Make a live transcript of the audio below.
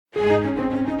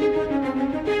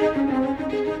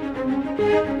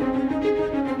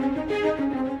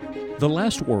The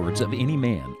last words of any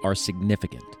man are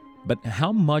significant, but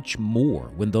how much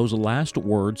more when those last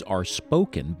words are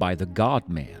spoken by the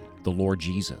God-man, the Lord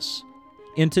Jesus?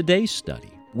 In today's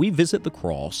study, we visit the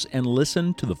cross and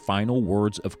listen to the final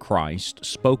words of Christ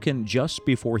spoken just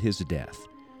before his death.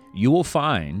 You will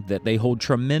find that they hold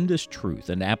tremendous truth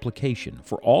and application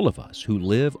for all of us who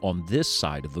live on this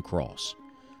side of the cross.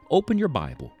 Open your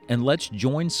Bible and let's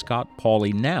join Scott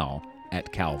Pauley now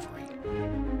at Calvary.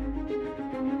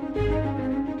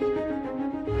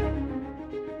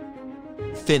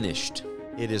 Finished.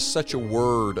 It is such a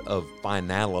word of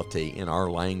finality in our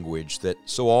language that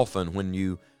so often when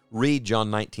you read John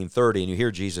 19:30 and you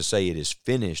hear Jesus say it is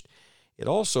finished, it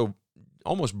also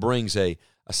almost brings a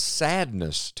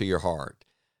sadness to your heart.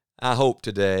 I hope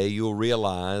today you'll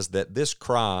realize that this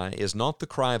cry is not the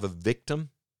cry of a victim.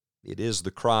 It is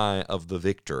the cry of the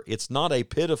victor. It's not a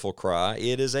pitiful cry.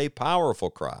 It is a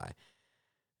powerful cry.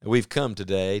 We've come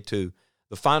today to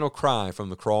the final cry from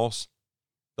the cross,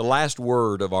 the last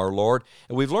word of our Lord.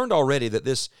 And we've learned already that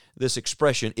this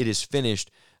expression, it is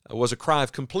finished, was a cry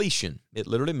of completion. It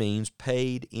literally means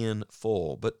paid in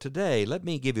full. But today, let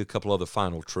me give you a couple other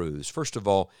final truths. First of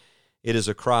all, it is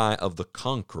a cry of the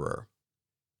conqueror.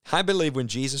 I believe when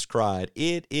Jesus cried,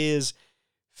 "It is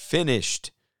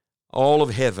finished," all of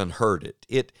heaven heard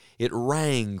it. It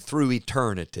rang through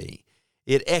eternity.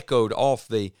 It echoed off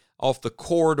the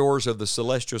corridors of the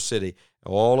celestial city.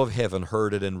 All of heaven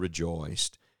heard it and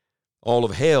rejoiced. All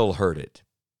of hell heard it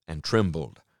and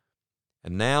trembled.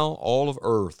 And now all of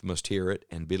earth must hear it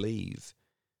and believe.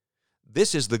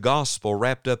 This is the gospel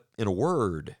wrapped up in a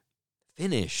word,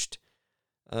 finished.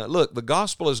 Look, the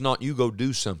gospel is not you go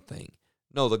do something.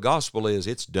 No, the gospel is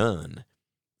it's done.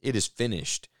 It is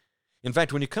finished. In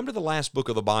fact, when you come to the last book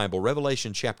of the Bible,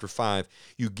 Revelation chapter 5,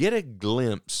 you get a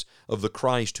glimpse of the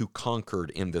Christ who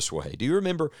conquered in this way. Do you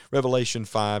remember Revelation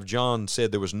 5? John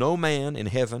said there was no man in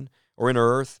heaven or in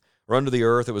earth or under the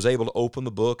earth that was able to open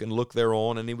the book and look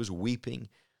thereon, and he was weeping.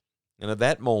 And at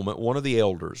that moment, one of the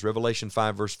elders, Revelation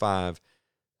 5, verse 5,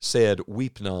 said,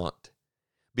 "Weep not.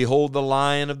 Behold, the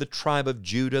Lion of the tribe of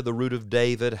Judah, the root of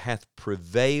David, hath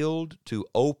prevailed to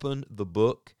open the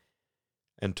book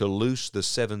and to loose the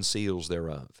seven seals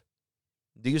thereof."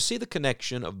 Do you see the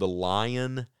connection of the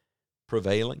lion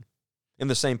prevailing? In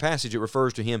the same passage, it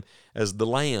refers to him as the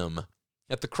Lamb.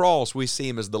 At the cross, we see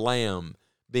him as the Lamb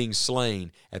being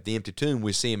slain. At the empty tomb,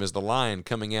 we see him as the lion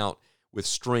coming out with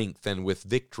strength and with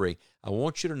victory. I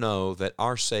want you to know that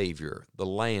our Savior, the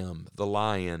Lamb, the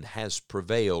Lion, has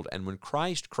prevailed. And when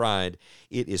Christ cried,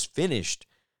 "It is finished,"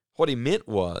 what he meant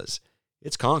was,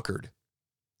 it's conquered.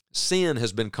 Sin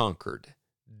has been conquered.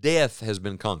 Death has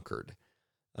been conquered.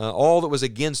 All that was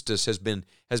against us has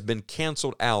been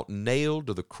canceled out, nailed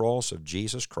to the cross of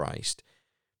Jesus Christ.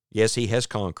 Yes, he has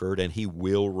conquered, and he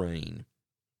will reign.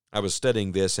 I was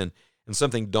studying this, and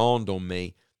something dawned on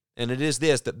me, and it is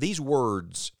this, that these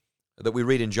words that we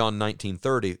read in John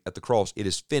 19:30 at the cross, "It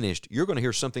is finished," you're going to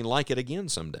hear something like it again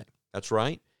someday. That's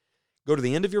right. Go to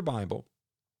the end of your Bible,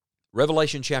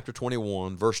 Revelation chapter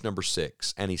 21, verse number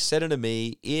 6. "And he said unto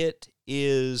me, It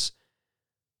is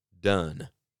done.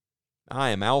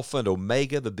 I am Alpha and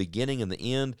Omega, the beginning and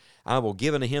the end. I will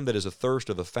give unto him that is athirst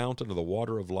of the fountain of the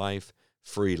water of life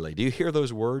freely." Do you hear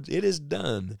those words? It is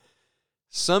done.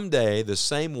 Someday, the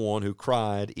same one who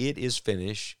cried, "It is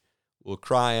finished," will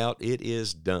cry out, "It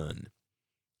is done."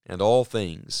 And all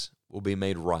things will be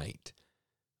made right.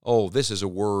 Oh, this is a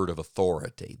word of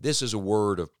authority. This is a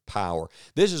word of power.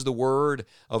 This is the word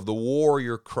of the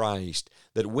warrior Christ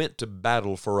that went to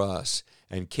battle for us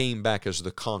and came back as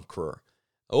the conqueror.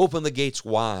 Open the gates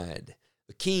wide.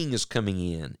 The King is coming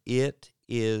in. It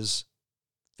is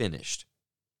finished.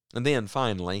 And then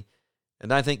finally,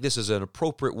 and I think this is an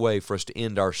appropriate way for us to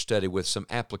end our study with some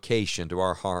application to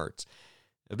our hearts.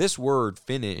 This word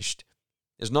finished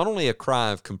is not only a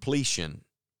cry of completion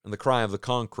and the cry of the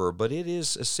conqueror, but it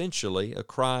is essentially a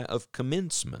cry of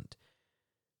commencement.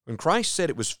 When Christ said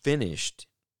it was finished,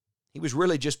 he was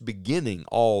really just beginning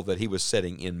all that he was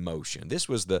setting in motion. This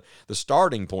was the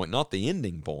starting point, not the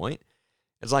ending point.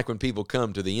 It's like when people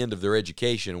come to the end of their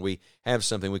education, we have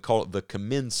something, we call it the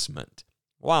commencement.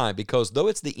 Why? Because though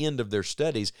it's the end of their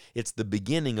studies, it's the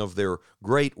beginning of their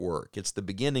great work. It's the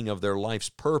beginning of their life's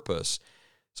purpose.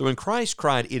 So when Christ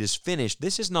cried, "It is finished,"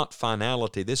 this is not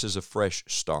finality. This is a fresh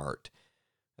start.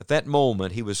 At that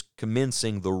moment, he was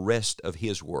commencing the rest of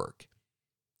his work.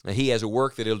 Now, he has a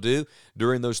work that he'll do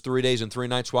during those 3 days and 3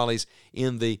 nights while he's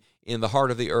in the heart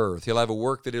of the earth. He'll have a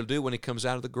work that he'll do when he comes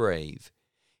out of the grave.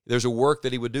 There's a work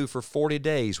that he would do for 40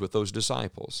 days with those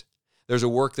disciples. There's a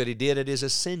work that he did at his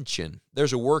ascension.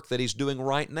 There's a work that he's doing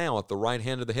right now at the right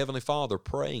hand of the Heavenly Father,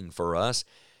 praying for us.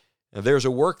 And there's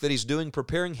a work that he's doing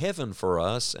preparing heaven for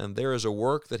us, and there is a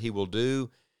work that he will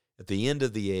do at the end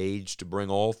of the age to bring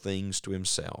all things to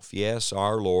himself. Yes,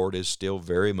 our Lord is still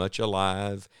very much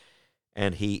alive,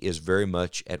 and he is very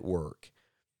much at work.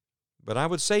 But I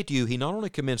would say to you, he not only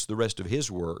commenced the rest of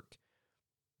his work,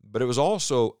 but it was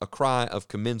also a cry of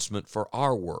commencement for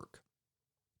our work.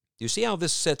 You see how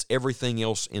this sets everything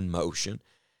else in motion?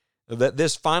 That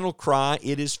this final cry,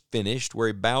 "It is finished," where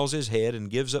he bows his head and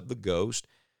gives up the ghost,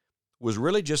 was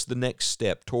really just the next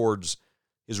step towards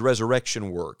his resurrection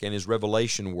work and his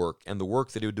revelation work and the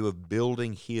work that he would do of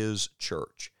building his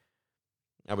church.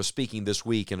 I was speaking this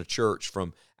week in a church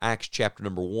from Acts chapter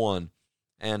number 1,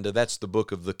 and that's the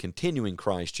book of the continuing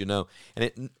Christ, and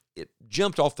it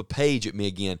jumped off the page at me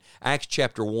again. Acts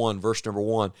chapter 1, verse number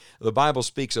 1, the Bible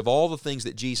speaks of all the things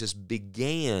that Jesus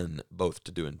began both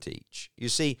to do and teach. You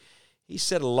see, he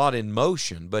set a lot in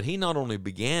motion, but he not only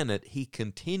began it, he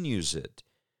continues it,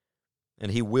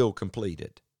 and he will complete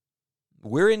it.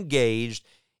 We're engaged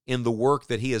in the work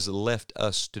that he has left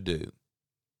us to do.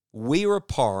 We are a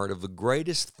part of the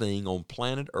greatest thing on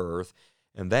planet Earth,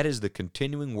 and that is the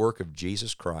continuing work of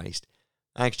Jesus Christ.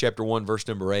 Acts chapter 1, verse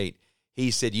number 8,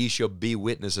 he said, "Ye shall be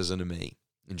witnesses unto me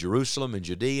in Jerusalem and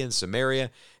Judea and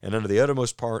Samaria and unto the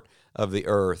uttermost part of the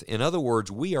earth." In other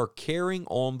words, we are carrying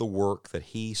on the work that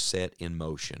he set in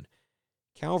motion.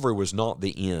 Calvary was not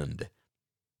the end.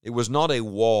 It was not a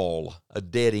wall, a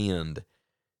dead end.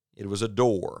 It was a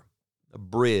door, a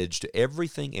bridge to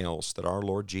everything else that our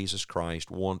Lord Jesus Christ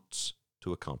wants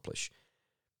to accomplish.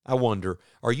 I wonder,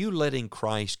 are you letting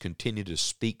Christ continue to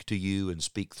speak to you and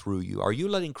speak through you? Are you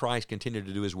letting Christ continue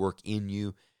to do his work in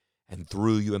you and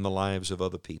through you in the lives of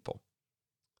other people?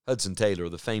 Hudson Taylor,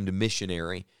 the famed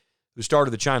missionary who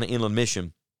started the China Inland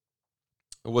Mission,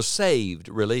 was saved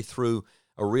really through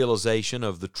a realization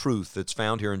of the truth that's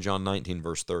found here in John 19,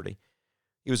 verse 30.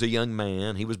 He was a young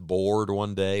man. He was bored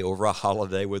one day over a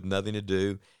holiday with nothing to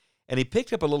do. And he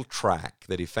picked up a little tract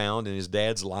that he found in his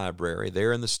dad's library,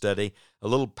 there in the study, a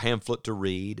little pamphlet to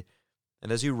read.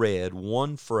 And as he read,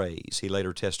 one phrase, he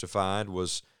later testified,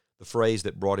 was the phrase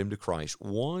that brought him to Christ.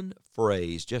 One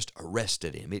phrase just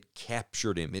arrested him. It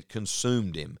captured him. It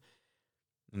consumed him.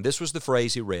 And this was the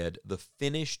phrase he read, "The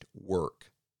finished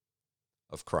work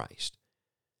of Christ."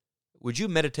 Would you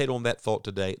meditate on that thought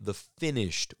today? The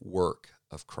finished work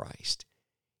of Christ.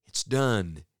 It's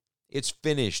done. It's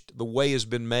finished. The way has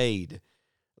been made.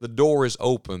 The door is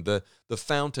open. The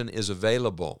fountain is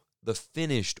available. The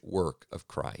finished work of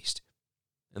Christ.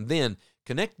 And then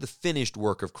connect the finished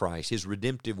work of Christ, his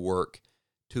redemptive work,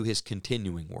 to his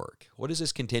continuing work. What is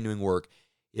his continuing work?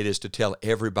 It is to tell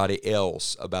everybody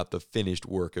else about the finished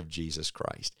work of Jesus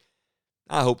Christ.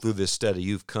 I hope through this study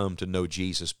you've come to know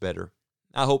Jesus better.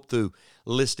 I hope through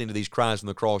listening to these cries from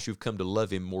the cross you've come to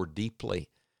love him more deeply,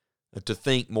 to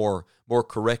think more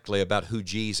correctly about who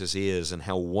Jesus is and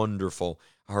how wonderful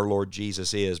our Lord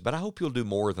Jesus is. But I hope you'll do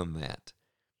more than that.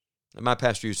 My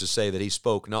pastor used to say that he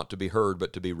spoke not to be heard,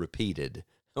 but to be repeated.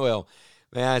 Well,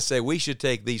 may I say, we should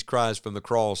take these cries from the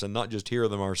cross and not just hear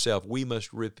them ourselves. We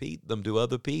must repeat them to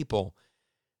other people.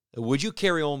 Would you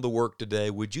carry on the work today?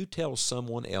 Would you tell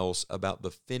someone else about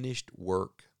the finished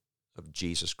work of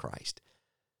Jesus Christ?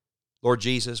 Lord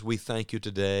Jesus, we thank you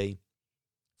today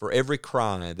for every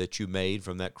cry that you made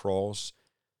from that cross,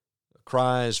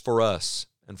 cries for us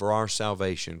and for our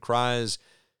salvation, cries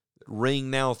that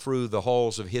ring now through the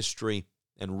halls of history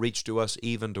and reach to us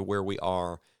even to where we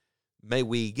are. May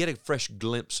we get a fresh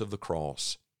glimpse of the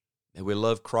cross. May we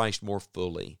love Christ more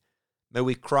fully. May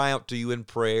we cry out to you in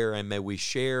prayer, and may we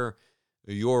share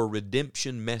your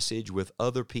redemption message with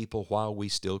other people while we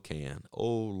still can.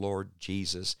 Oh, Lord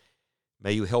Jesus,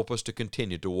 may you help us to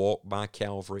continue to walk by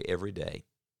Calvary every day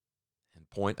and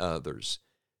point others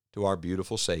to our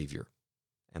beautiful Savior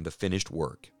and the finished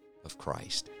work of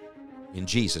Christ. In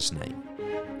Jesus' name,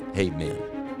 amen.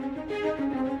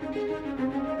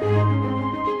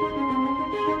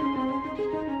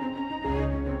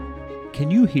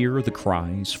 Can you hear the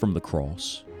cries from the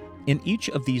cross? In each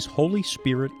of these Holy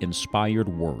Spirit-inspired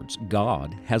words,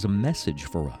 God has a message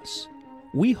for us.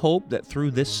 We hope that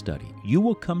through this study, you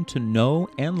will come to know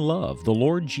and love the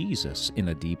Lord Jesus in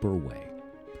a deeper way.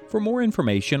 For more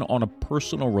information on a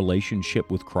personal relationship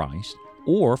with Christ,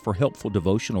 or for helpful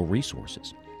devotional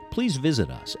resources, please visit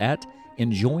us at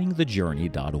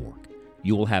enjoyingthejourney.org.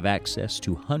 You will have access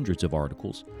to hundreds of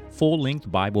articles, full-length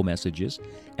Bible messages,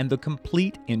 and the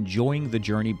complete Enjoying the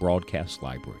Journey broadcast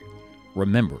library.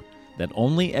 Remember that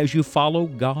only as you follow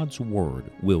God's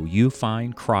Word will you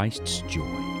find Christ's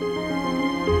joy.